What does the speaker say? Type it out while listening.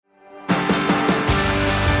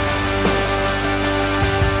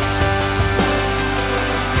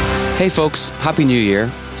Hey folks, Happy New Year.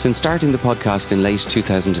 Since starting the podcast in late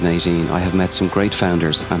 2018, I have met some great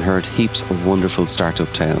founders and heard heaps of wonderful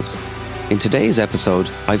startup tales. In today's episode,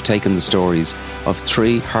 I've taken the stories of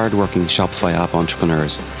 3 hardworking Shopify app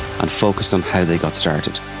entrepreneurs and focused on how they got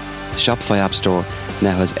started. The Shopify App Store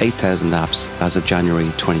now has 8,000 apps as of January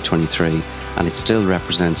 2023, and it still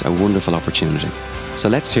represents a wonderful opportunity. So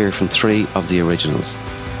let's hear from 3 of the originals.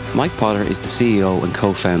 Mike Potter is the CEO and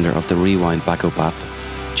co-founder of the Rewind Backup app.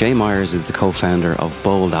 Jay Myers is the co-founder of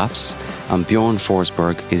Bold Apps, and Bjorn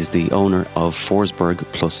Forsberg is the owner of Forsberg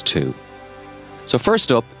Plus 2. So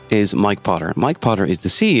first up is Mike Potter. Mike Potter is the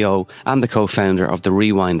CEO and the co-founder of the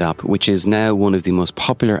Rewind app, which is now one of the most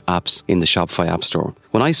popular apps in the Shopify App Store.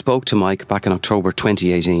 When I spoke to Mike back in October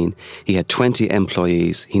 2018, he had 20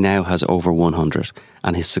 employees. He now has over 100,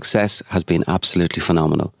 and his success has been absolutely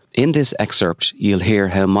phenomenal. In this excerpt, you'll hear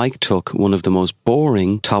how Mike took one of the most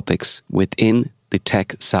boring topics within the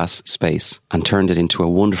tech SaaS space and turned it into a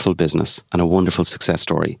wonderful business and a wonderful success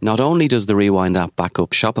story. Not only does the Rewind app back up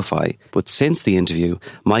Shopify, but since the interview,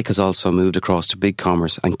 Mike has also moved across to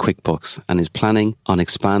BigCommerce and QuickBooks and is planning on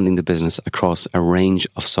expanding the business across a range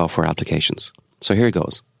of software applications. So here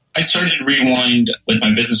goes. I started Rewind with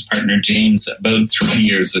my business partner, James, about 3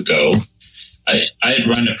 years ago. I had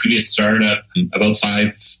run a previous startup about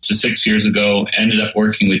 5 to 6 years ago, ended up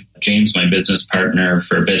working with James, my business partner,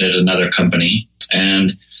 for a bit at another company.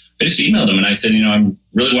 And I just emailed him and I said, I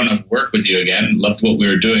really want to work with you again. Loved what we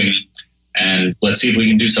were doing. And let's see if we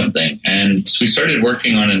can do something. And so we started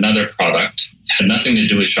working on another product. Had nothing to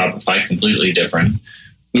do with Shopify, completely different.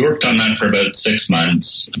 We worked on that for about 6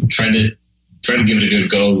 months, tried to give it a good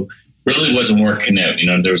go. Really wasn't working out.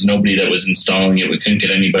 There was nobody that was installing it. We couldn't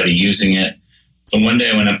get anybody using it. So one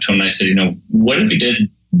day I went up to him and I said, what if we did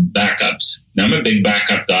backups? Now I'm a big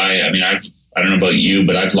backup guy. I don't know about you,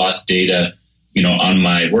 but I've lost data, on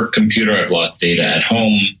my work computer. I've lost data at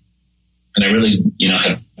home. And I really,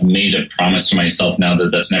 have made a promise to myself now that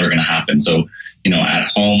that's never going to happen. So, at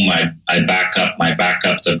home, I back up my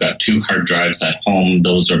backups. I've got 2 hard drives at home.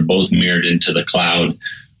 Those are both mirrored into the cloud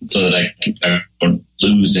so that I don't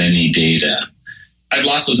lose any data. I've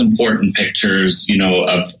lost those important pictures,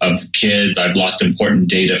 of kids. I've lost important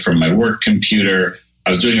data from my work computer. I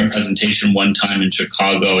was doing a presentation one time in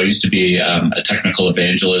Chicago. I used to be a technical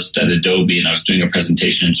evangelist at Adobe, and I was doing a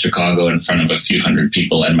presentation in Chicago in front of a few hundred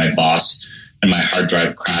people, and my boss and my hard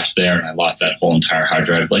drive crashed there, and I lost that whole entire hard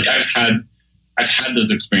drive. I've had those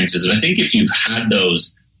experiences, and I think if you've had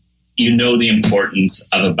those, the importance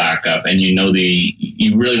of a backup, and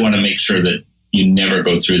you really want to make sure that you never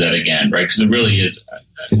go through that again, right? Because it really is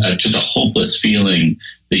just a hopeless feeling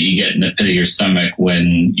that you get in the pit of your stomach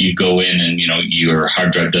when you go in and,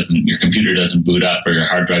 your computer doesn't boot up, or your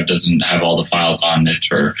hard drive doesn't have all the files on it,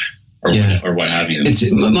 or what have you.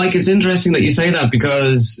 Mike, it's interesting that you say that,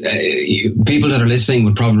 because people that are listening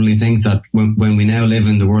would probably think that when we now live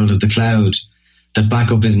in the world of the cloud, that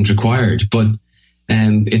backup isn't required. But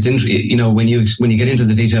it's when you get into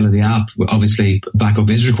the detail of the app, obviously backup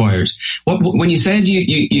is required. When you said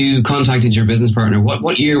you contacted your business partner,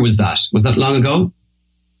 what year was that? Was that long ago?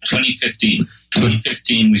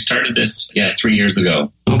 2015. We started this 3 years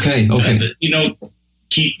ago. Okay.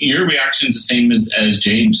 Your reaction is the same as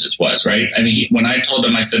James's was, right? When I told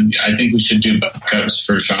him, I said, I think we should do backups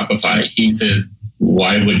for Shopify. He said,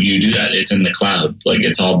 why would you do that? It's in the cloud.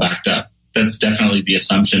 It's all backed up. That's definitely the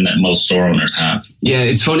assumption that most store owners have. Yeah,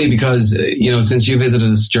 it's funny because, since you visited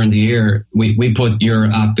us during the year, we put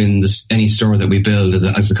your app in any store that we build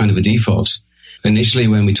as a kind of a default. Initially,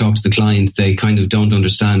 when we talk to the client, they kind of don't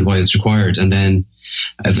understand why it's required. And then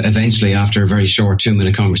eventually, after a very short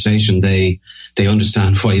 2-minute conversation, they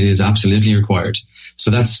understand why it is absolutely required. So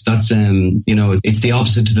that's it's the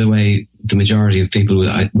opposite to the way the majority of people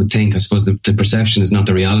would think. I suppose the perception is not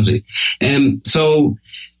the reality. So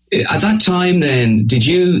at that time then, did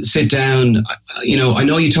you sit down, I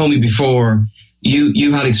know you told me before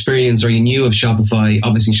you had experience, or you knew of Shopify.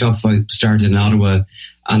 Obviously Shopify started in Ottawa,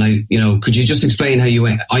 and could you just explain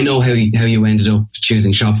I know how you ended up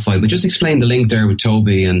choosing Shopify, but just explain the link there with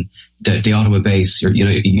Toby and the Ottawa base.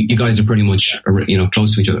 You guys are pretty much,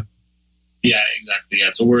 close to each other. Yeah, exactly. Yeah.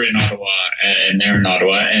 So we're in Ottawa and they're in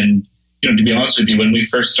Ottawa. And, to be honest with you, when we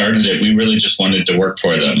first started it, we really just wanted to work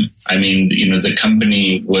for them. The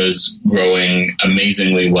company was growing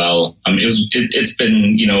amazingly well. It's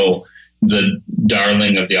been, the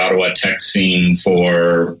darling of the Ottawa tech scene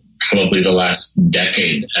for probably the last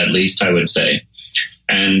decade, at least, I would say.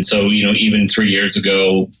 And so, even 3 years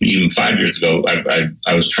ago, even 5 years ago,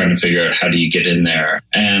 I was trying to figure out how do you get in there.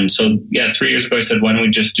 And so, 3 years ago, I said, why don't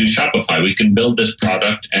we just do Shopify? We can build this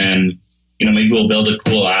product and, maybe we'll build a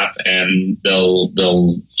cool app and they'll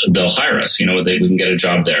hire us. We can get a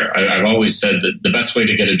job there. I've always said that the best way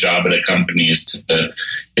to get a job at a company is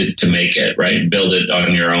to make it, right? Build it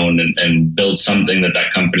on your own and build something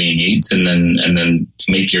that company needs, and then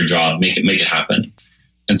make your job, make it happen.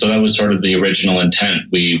 And so that was sort of the original intent.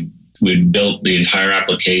 We built the entire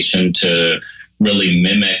application to really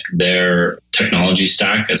mimic their technology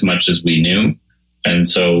stack as much as we knew. And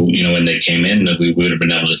so, when they came in, we would have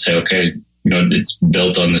been able to say, okay, it's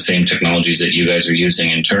built on the same technologies that you guys are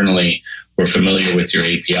using internally. We're familiar with your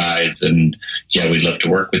APIs, and we'd love to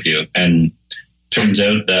work with you. And turns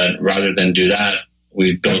out that rather than do that,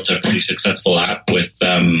 we've built a pretty successful app with,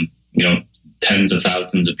 tens of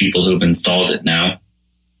thousands of people who've installed it now,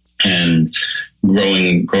 and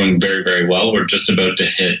growing very, very well. We're just about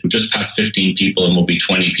to just past 15 people, and we'll be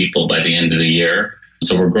 20 people by the end of the year.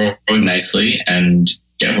 So we're growing nicely, and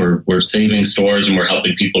we're saving stores and we're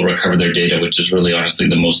helping people recover their data, which is really honestly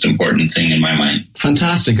the most important thing in my mind.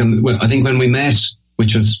 Fantastic. And I think when we met,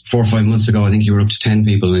 which was 4 or 5 months ago, I think you were up to 10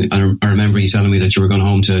 people. And I remember you telling me that you were going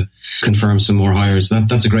home to confirm some more hires.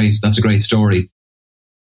 That's a great story.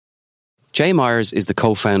 Jay Myers is the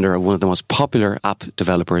co-founder of one of the most popular app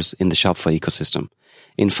developers in the Shopify ecosystem.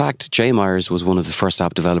 In fact, Jay Myers was one of the first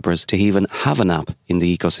app developers to even have an app in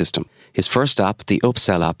the ecosystem. His first app, the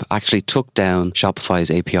Upsell app, actually took down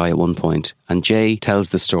Shopify's API at one point, and Jay tells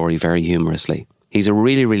the story very humorously. He's a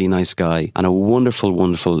really, really nice guy and a wonderful,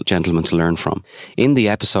 wonderful gentleman to learn from. In the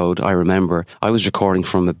episode, I remember I was recording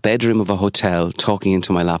from a bedroom of a hotel, talking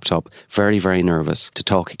into my laptop, very, very nervous to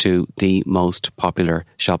talk to the most popular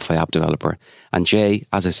Shopify app developer. And Jay,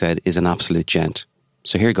 as I said, is an absolute gent.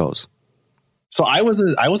 So here goes. So I was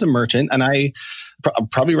a merchant, and I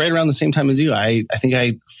probably right around the same time as you. I think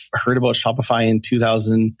I heard about Shopify in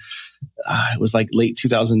 2000. It was like late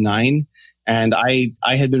 2009. And I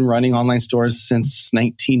had been running online stores since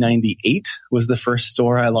 1998 was the first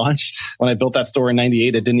store I launched. When I built that store in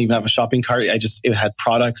 98, it didn't even have a shopping cart. It had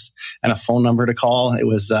products and a phone number to call. It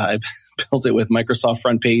was, I built it with Microsoft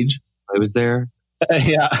Front Page. I was there.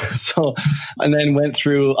 Yeah. So, and then went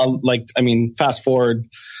through, fast forward,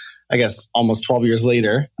 I guess almost 12 years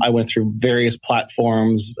later, I went through various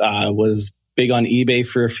platforms, was big on eBay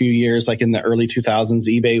for a few years. Like in the early 2000s,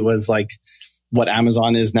 eBay was like what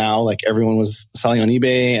Amazon is now. Like everyone was selling on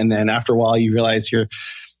eBay. And then after a while, you realize you're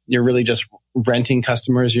really just renting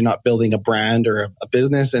customers. You're not building a brand or a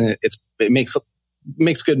business, and it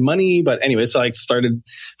makes good money. But anyway, so I started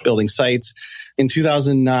building sites. In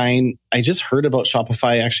 2009, I just heard about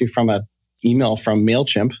Shopify actually from an email from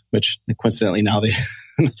MailChimp, which coincidentally now they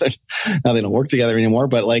don't work together anymore.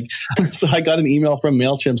 But so I got an email from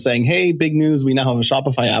MailChimp saying, "Hey, big news! We now have a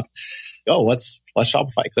Shopify app." Oh, what's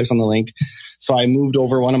Shopify? Clicks on the link. So I moved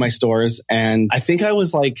over one of my stores, and I think I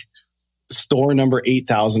was like store number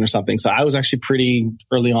 8,000 or something. So I was actually pretty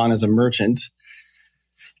early on as a merchant.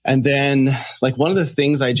 And then one of the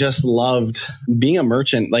things I just loved being a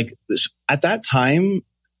merchant, at that time,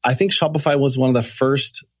 I think Shopify was one of the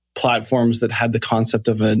first platforms that had the concept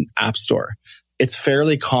of an app store. It's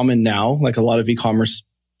fairly common now. Like a lot of e-commerce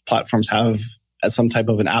platforms have some type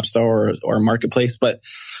of an app store or a marketplace, but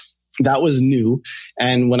that was new.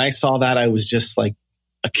 And when I saw that, I was just like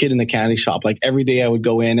a kid in a candy shop. Like every day I would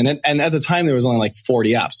go in, and at the time there was only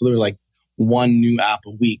 40 apps. So there was one new app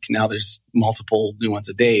a week. Now there's multiple new ones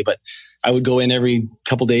a day, but I would go in every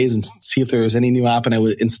couple days and see if there was any new app, and I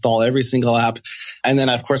would install every single app. And then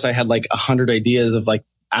of course I had 100 ideas of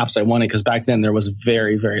apps I wanted, because back then there was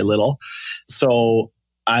very, very little. So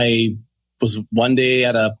I was one day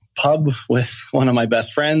at a pub with one of my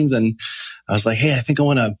best friends, and I was like, "Hey, I think I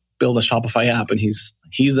want to build a Shopify app." And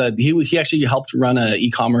he actually helped run an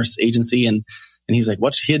e-commerce agency, and he's like,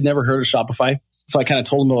 "What?" He had never heard of Shopify. So I kind of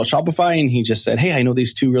told him about Shopify, and he just said, "Hey, I know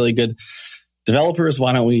these two really good developers.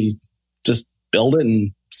 Why don't we just build it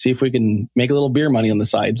and see if we can make a little beer money on the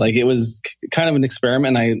side?" It was kind of an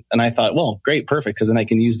experiment. And I thought, well, great, perfect, because then I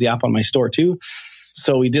can use the app on my store too.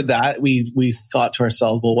 So we did that. We thought to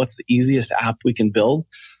ourselves, well, what's the easiest app we can build?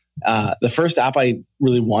 The first app I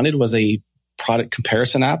really wanted was a product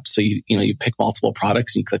comparison app. So you pick multiple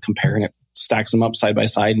products and you click compare, and it stacks them up side by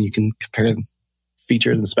side, and you can compare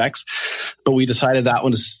features and specs. But we decided that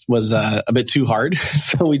one was a bit too hard.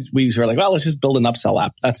 So we were like, well, let's just build an upsell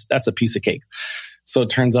app. That's a piece of cake. So it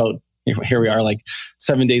turns out here we are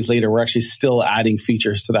 7 days later, we're actually still adding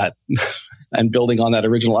features to that and building on that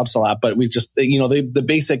original upsell app. But we just, the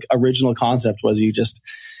basic original concept was you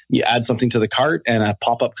add something to the cart and a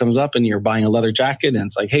pop-up comes up and you're buying a leather jacket, and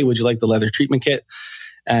it's like, "Hey, would you like the leather treatment kit?"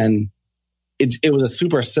 And it was a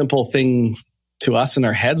super simple thing to us in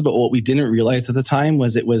our heads. But what we didn't realize at the time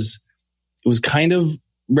was it was it was kind of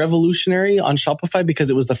revolutionary on Shopify because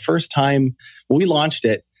it was the first time when we launched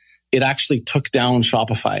it, it actually took down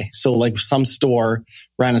Shopify. So like some store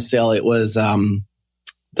ran a sale. It was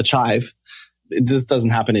the Chive. This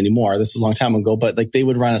doesn't happen anymore. This was a long time ago, but like they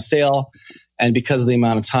would run a sale. And because of the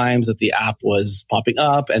amount of times that the app was popping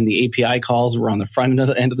up and the API calls were on the front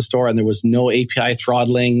end of the store and there was no API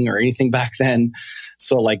throttling or anything back then.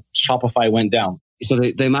 So like Shopify went down. So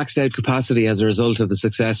they maxed out capacity as a result of the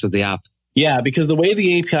success of the app. Yeah, because the way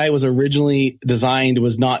the API was originally designed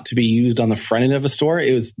was not to be used on the front end of a store.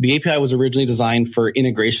 The API was originally designed for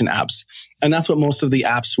integration apps. And that's what most of the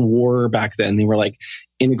apps were back then. They were like,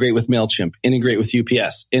 integrate with MailChimp, integrate with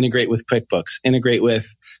UPS, integrate with QuickBooks, integrate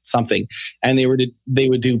with something. And they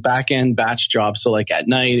would do back-end batch jobs. So like at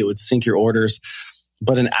night, it would sync your orders.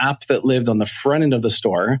 But an app that lived on the front end of the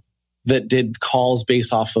store that did calls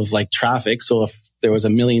based off of like traffic. So if there was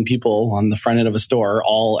 1 million people on the front end of a store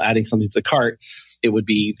all adding something to the cart, it would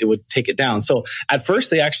take it down. So at first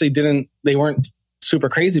they weren't super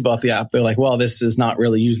crazy about the app. They're like, well, this is not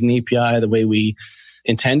really using the API the way we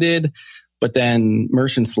intended. But then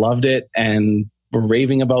merchants loved it and were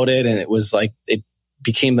raving about it. And it was like, it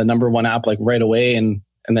became the number one app like right away. And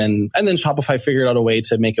then Shopify figured out a way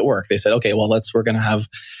to make it work. They said, okay, well, we're going to have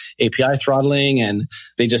API throttling, and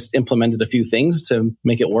they just implemented a few things to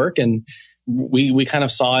make it work. And we kind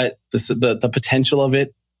of saw it, the potential of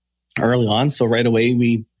it early on. So right away,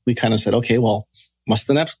 we kind of said, okay, well, what's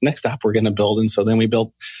the next app we're going to build? And so then we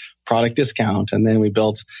built product discount, and then we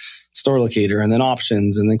built store locator, and then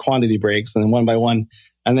options, and then quantity breaks, and then one by one.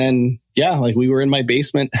 And then, yeah, like we were in my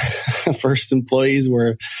basement. First employees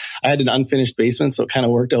I had an unfinished basement, so it kind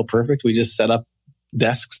of worked out perfect. We just set up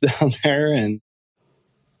desks down there. And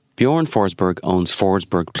Bjorn Forsberg owns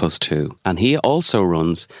Forsberg Plus 2, and he also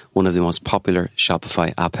runs one of the most popular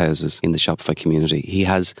Shopify app houses in the Shopify community. He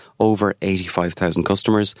has over 85,000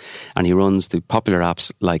 customers, and he runs the popular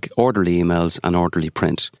apps like Orderly Emails and Orderly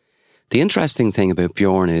Print. The interesting thing about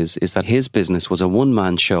Bjorn is that his business was a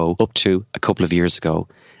one-man show up to a couple of years ago,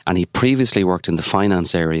 and he previously worked in the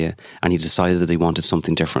finance area, and he decided that he wanted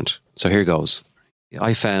something different. So here goes.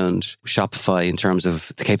 I found Shopify in terms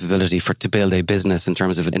of the capability to build a business in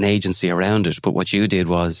terms of an agency around it. But what you did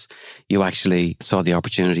was you actually saw the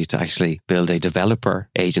opportunity to actually build a developer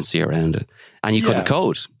agency around it. And you couldn't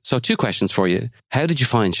code. So 2 questions for you. How did you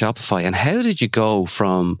find Shopify, and how did you go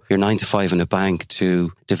from your 9 to 5 in a bank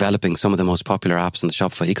to developing some of the most popular apps in the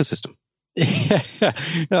Shopify ecosystem? Yeah.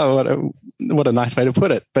 Oh, what a nice way to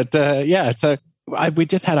put it. But so we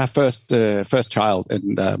just had our first child,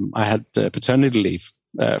 and I had paternity leave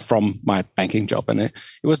from my banking job, and it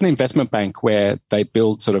was an investment bank where they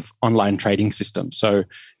build sort of online trading systems. So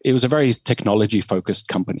it was a very technology focused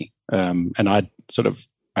company, and I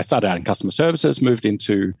started out in customer services, moved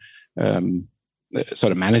into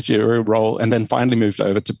sort of managerial role, and then finally moved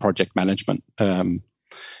over to project management. And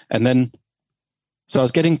then, so I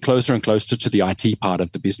was getting closer and closer to the IT part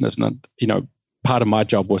of the business, and part of my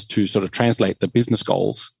job was to sort of translate the business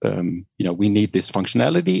goals. We need this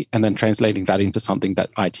functionality, and then translating that into something that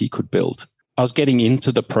IT could build. I was getting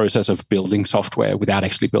into the process of building software without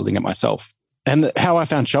actually building it myself. And how I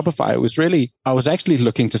found Shopify, I was actually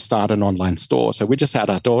looking to start an online store. So we just had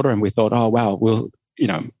our daughter, and we thought, oh, wow,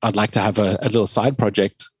 I'd like to have a little side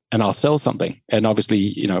project, and I'll sell something. And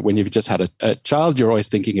obviously, when you've just had a child, you're always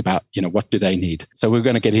thinking about, what do they need? So we're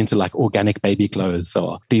going to get into like organic baby clothes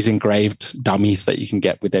or these engraved dummies that you can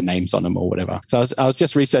get with their names on them or whatever. So I was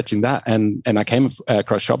just researching that, and I came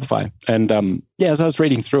across Shopify. And as I was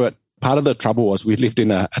reading through it, part of the trouble was we lived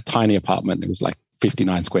in a tiny apartment. It was like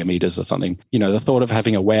 59 square meters or something. The thought of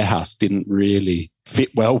having a warehouse didn't really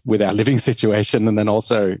fit well with our living situation. And then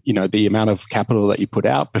also, the amount of capital that you put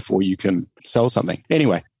out before you can sell something.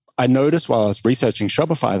 Anyway, I noticed while I was researching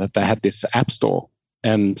Shopify that they had this app store,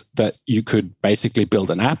 and that you could basically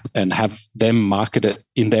build an app and have them market it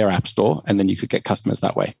in their app store, and then you could get customers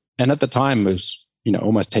that way. And at the time, it was,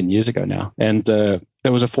 almost 10 years ago now. And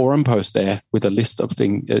there was a forum post there with a list of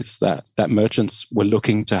things that merchants were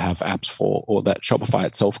looking to have apps for, or that Shopify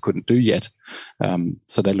itself couldn't do yet.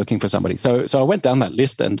 So they're looking for somebody. So I went down that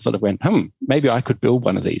list and sort of went, maybe I could build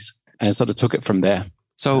one of these, and sort of took it from there.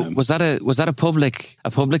 So was that a public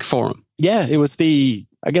forum? Yeah, it was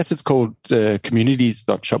I guess it's called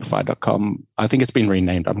communities.shopify.com. I think it's been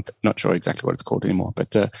renamed. I'm not sure exactly what it's called anymore.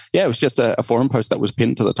 But it was just a forum post that was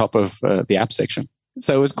pinned to the top of the app section.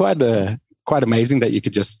 So it was quite amazing that you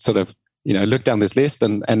could just sort of, look down this list.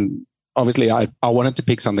 And obviously I wanted to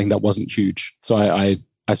pick something that wasn't huge. So I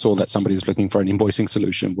I saw that somebody was looking for an invoicing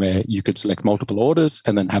solution where you could select multiple orders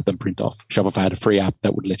and then have them print off. Shopify had a free app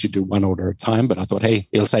that would let you do one order at a time, but I thought, hey,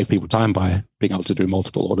 it'll save people time by being able to do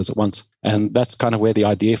multiple orders at once. And that's kind of where the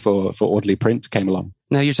idea for Orderly Print came along.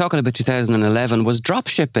 Now, you're talking about 2011. Was drop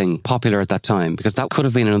shipping popular at that time? Because that could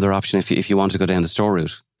have been another option if you want to go down the store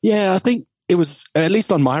route. Yeah, I think it was, at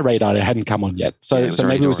least on my radar, it hadn't come on yet. So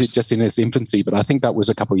maybe it was just in its infancy, but I think that was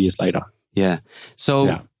a couple of years later. Yeah.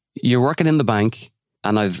 So you're working in the bank,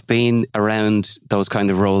 and I've been around those kind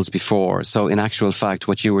of roles before. So in actual fact,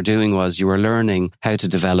 what you were doing was you were learning how to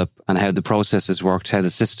develop and how the processes worked, how the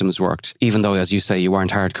systems worked, even though, as you say, you weren't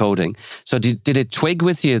hard coding. So did it twig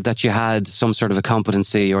with you that you had some sort of a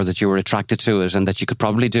competency, or that you were attracted to it and that you could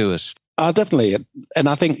probably do it? Definitely. And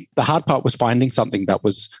I think the hard part was finding something that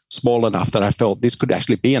was small enough that I felt this could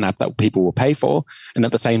actually be an app that people will pay for. And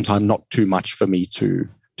at the same time, not too much for me to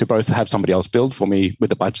both have somebody else build for me with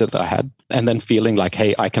the budget that I had, and then feeling like,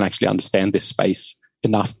 hey, I can actually understand this space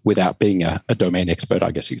enough without being a domain expert, I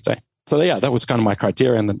guess you could say. So yeah, that was kind of my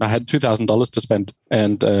criteria. And then I had $2,000 to spend,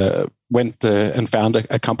 and went and found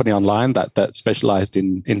a company online that specialized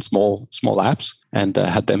in small apps, and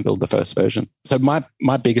had them build the first version. So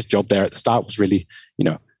my biggest job there at the start was really,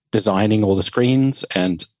 designing all the screens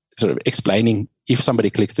and sort of explaining, if somebody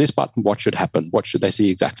clicks this button, what should happen? What should they see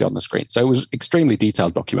exactly on the screen? So it was extremely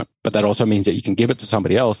detailed document, but that also means that you can give it to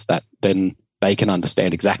somebody else that then they can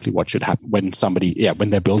understand exactly what should happen when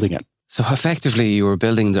they're building it. So effectively, you were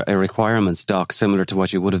building a requirements doc similar to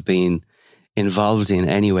what you would have been involved in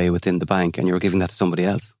anyway within the bank, and you were giving that to somebody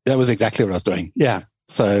else. That was exactly what I was doing. Yeah.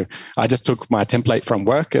 So I just took my template from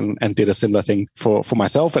work and did a similar thing for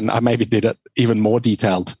myself. And I maybe did it even more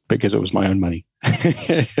detailed because it was my own money.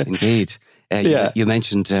 Indeed. You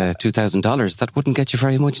mentioned $2,000. That wouldn't get you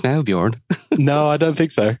very much now, Bjorn. No, I don't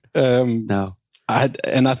think so. No. I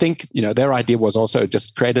think, their idea was also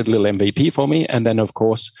just created a little MVP for me. And then, of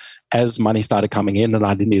course, as money started coming in and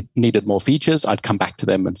I needed more features, I'd come back to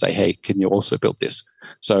them and say, hey, can you also build this?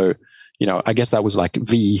 So, I guess that was like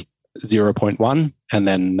V0.1. And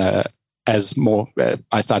then as more,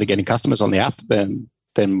 I started getting customers on the app, then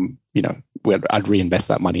I'd reinvest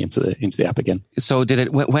that money into the app again. So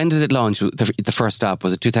when did it launch? The first app,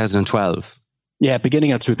 was it 2012? Yeah,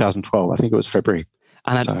 beginning of 2012. I think it was February.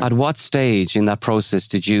 And at what stage in that process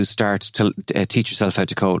did you start to teach yourself how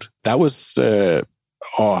to code? That was,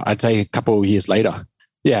 I'd say a couple of years later.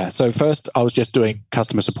 Yeah. So first I was just doing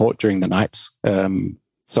customer support during the nights.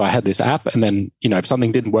 So I had this app, and then, if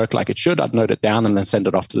something didn't work like it should, I'd note it down and then send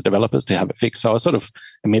it off to the developers to have it fixed. So I was sort of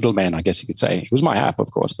a middleman, I guess you could say. It was my app,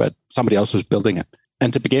 of course, but somebody else was building it.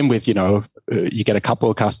 And to begin with, you get a couple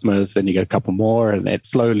of customers, then you get a couple more, and it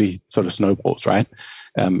slowly sort of snowballs, right?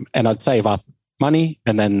 And I'd save up money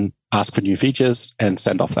and then ask for new features and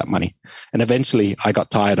send off that money. And eventually I got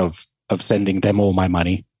tired of sending them all my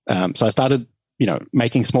money. So I started,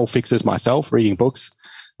 making small fixes myself, reading books.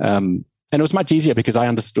 And it was much easier because I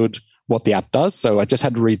understood what the app does. So I just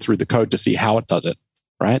had to read through the code to see how it does it,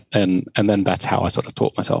 right? And then that's how I sort of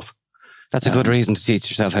taught myself. That's a good reason to teach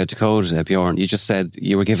yourself how to code, Bjorn. You just said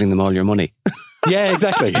you were giving them all your money. Yeah,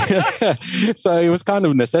 exactly. So it was kind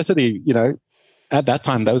of a necessity, At that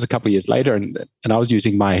time, that was a couple of years later, and I was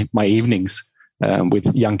using my evenings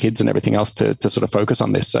with young kids and everything else to sort of focus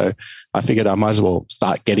on this. So I figured I might as well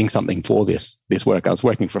start getting something for this work. I was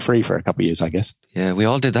working for free for a couple of years, I guess. Yeah, we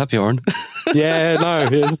all did that, Bjorn. Yeah, no,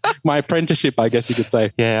 it was my apprenticeship, I guess you could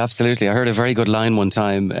say. Yeah, absolutely. I heard a very good line one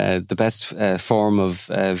time. The best form of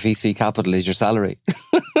VC capital is your salary.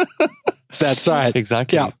 That's right.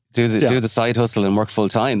 Exactly. Yeah. Do the side hustle and work full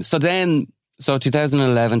time. So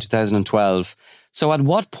 2011, 2012. So at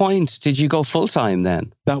what point did you go full time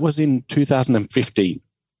then? That was in 2015.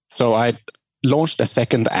 So I launched a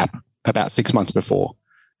second app about 6 months before,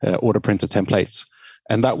 Order Printer Templates.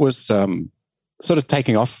 And that was sort of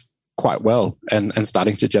taking off quite well and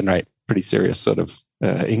starting to generate pretty serious sort of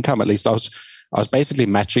income. At least I was basically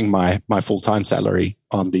matching my full-time salary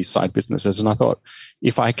on these side businesses. And I thought,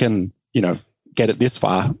 if I can, get it this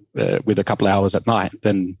far with a couple of hours at night,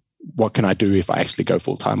 then what can I do if I actually go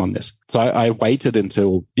full time on this? So I waited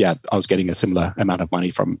until, I was getting a similar amount of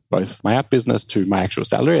money from both my app business to my actual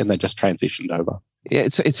salary, and then just transitioned over. Yeah,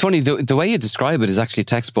 it's funny. The way you describe it is actually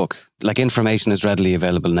textbook. Like, information is readily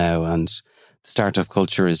available now, and the startup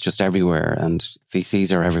culture is just everywhere, and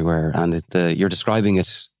VCs are everywhere, and you're describing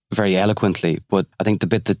it very eloquently. But I think the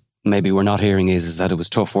bit that maybe we're not hearing is that it was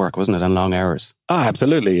tough work, wasn't it? And long hours. Oh,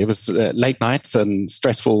 absolutely. It was late nights and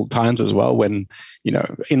stressful times as well when,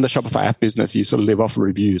 in the Shopify app business, you sort of live off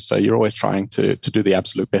reviews. So you're always trying to do the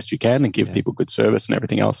absolute best you can and give people good service and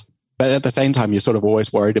everything else. But at the same time, you're sort of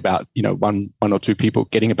always worried about, one or two people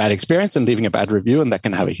getting a bad experience and leaving a bad review, and that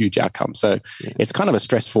can have a huge outcome. So it's kind of a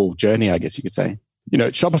stressful journey, I guess you could say.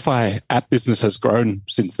 Shopify app business has grown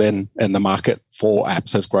since then, and the market for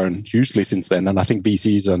apps has grown hugely since then. And I think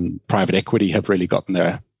VCs and private equity have really gotten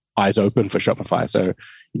their eyes open for Shopify. So,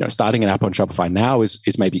 starting an app on Shopify now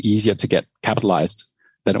is maybe easier to get capitalized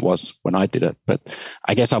than it was when I did it. But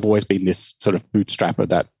I guess I've always been this sort of bootstrapper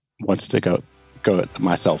that wants to go it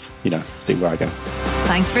myself, see where I go.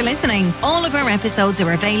 Thanks for listening. All of our episodes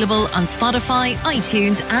are available on Spotify,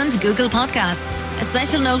 iTunes, and Google Podcasts. A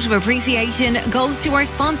special note of appreciation goes to our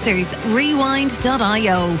sponsors,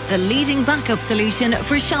 Rewind.io, the leading backup solution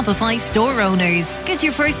for Shopify store owners. Get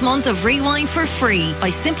your first month of Rewind for free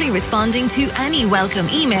by simply responding to any welcome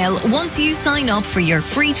email once you sign up for your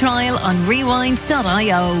free trial on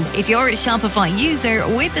Rewind.io. If you're a Shopify user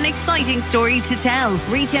with an exciting story to tell,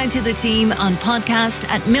 reach out to the team on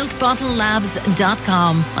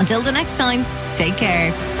podcast@milkbottlelabs.com. Until the next time, take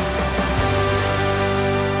care.